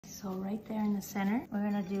So right there in the center, we're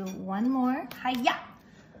gonna do one more. Hi-ya!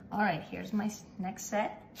 All right, here's my next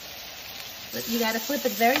set. You gotta flip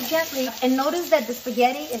it very gently. And notice that the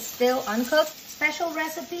spaghetti is still uncooked. Special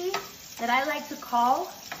recipe that I like to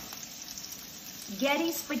call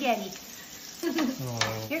Getty Spaghetti.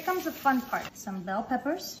 Here comes the fun part. Some bell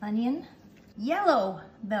peppers, onion, yellow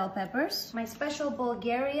bell peppers, my special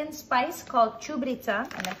Bulgarian spice called chubrica.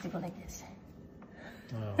 I like to go like this.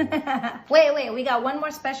 Oh. Wait, we got one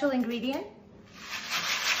more special ingredient.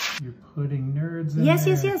 You're putting nerds in Yes.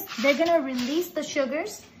 there. They're gonna release the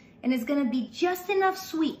sugars and it's gonna be just enough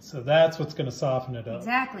sweet. So that's what's gonna soften it up.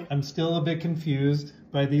 Exactly. I'm still a bit confused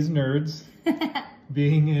by these nerds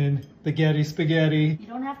being in the Getty spaghetti. You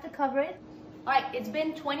don't have to cover it. All right, it's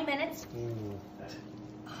been 20 minutes. Ooh.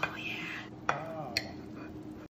 Oh yeah.